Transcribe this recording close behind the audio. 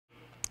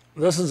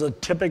This is a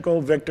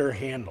typical Victor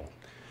handle.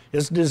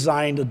 It's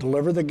designed to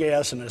deliver the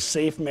gas in a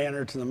safe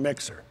manner to the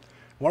mixer.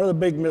 One of the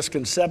big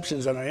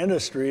misconceptions in our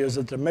industry is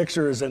that the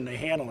mixer is in the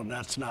handle, and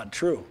that's not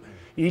true.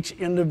 Each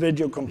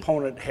individual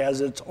component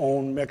has its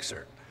own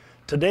mixer.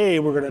 Today,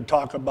 we're going to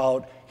talk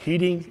about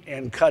heating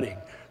and cutting,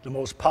 the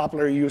most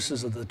popular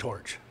uses of the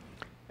torch.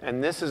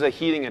 And this is a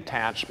heating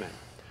attachment.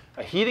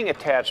 A heating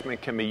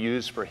attachment can be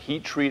used for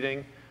heat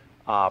treating,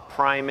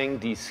 priming,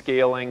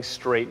 descaling,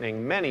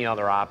 straightening, many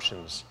other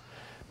options.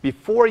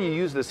 Before you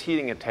use this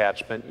heating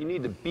attachment, you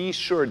need to be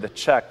sure to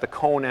check the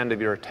cone end of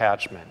your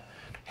attachment.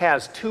 It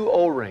has 2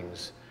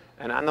 O-rings,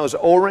 and on those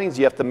O-rings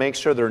you have to make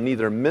sure they're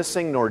neither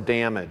missing nor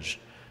damaged.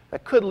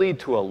 That could lead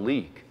to a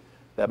leak.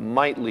 That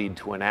might lead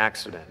to an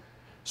accident.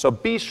 So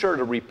be sure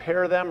to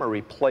repair them or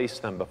replace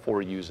them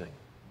before using.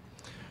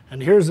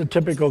 And here's a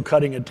typical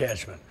cutting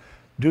attachment.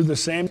 Do the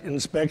same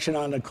inspection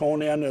on the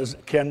cone end as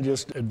Ken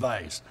just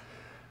advised.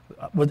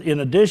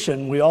 In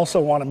addition, we also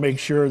want to make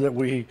sure that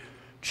we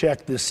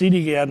check the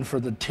seating end for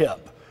the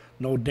tip.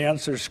 No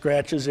dents or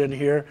scratches in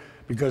here,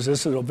 because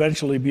this will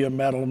eventually be a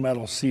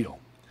metal seal.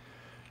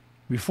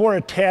 Before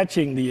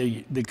attaching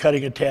the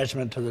cutting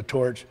attachment to the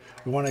torch,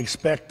 we want to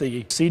inspect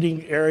the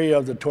seating area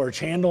of the torch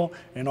handle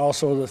and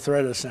also the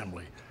thread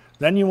assembly.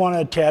 Then you want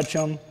to attach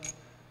them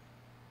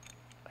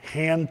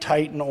hand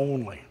tighten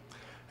only.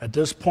 At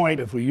this point,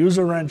 if we use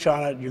a wrench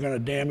on it, you're going to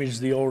damage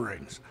the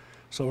O-rings.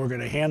 So we're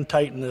going to hand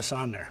tighten this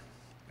on there.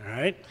 All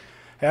right?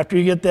 After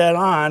you get that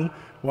on,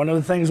 one of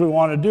the things we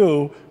want to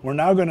do, we're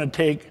now going to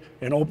take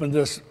and open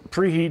this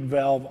preheat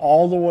valve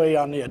all the way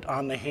on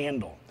the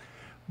handle.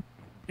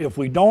 If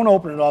we don't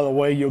open it all the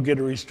way, you'll get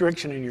a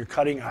restriction in your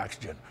cutting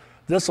oxygen.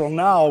 This will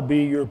now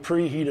be your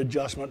preheat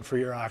adjustment for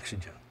your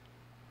oxygen.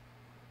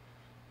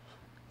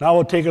 Now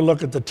we'll take a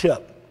look at the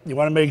tip. You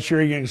want to make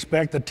sure you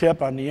inspect the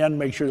tip on the end,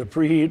 make sure the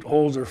preheat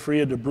holes are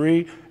free of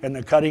debris and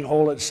the cutting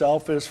hole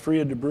itself is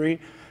free of debris.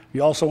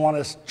 You also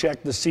want to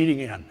check the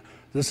seating end.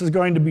 This is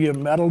going to be a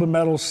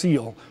metal-to-metal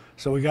seal,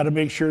 so we got to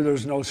make sure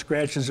there's no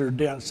scratches or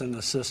dents in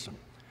the system.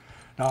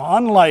 Now,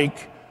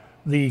 unlike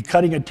the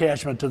cutting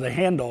attachment to the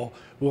handle,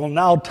 we'll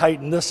now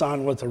tighten this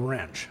on with a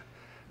wrench.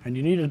 And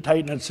you need to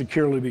tighten it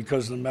securely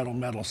because of the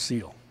metal-metal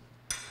seal.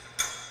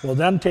 We'll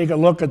then take a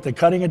look at the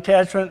cutting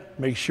attachment,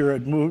 make sure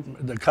it moves,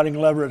 the cutting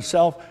lever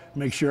itself,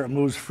 make sure it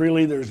moves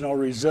freely, there's no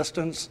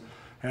resistance,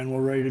 and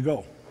we're ready to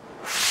go.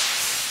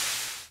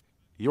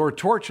 Your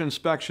torch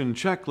inspection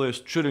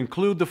checklist should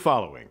include the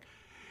following.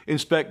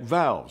 Inspect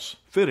valves,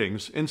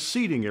 fittings, and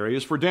seating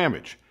areas for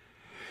damage.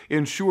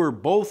 Ensure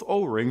both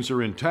O-rings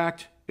are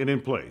intact and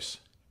in place.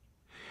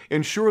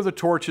 Ensure the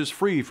torch is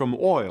free from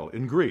oil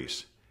and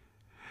grease.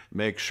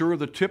 Make sure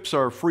the tips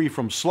are free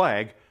from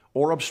slag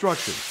or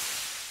obstruction.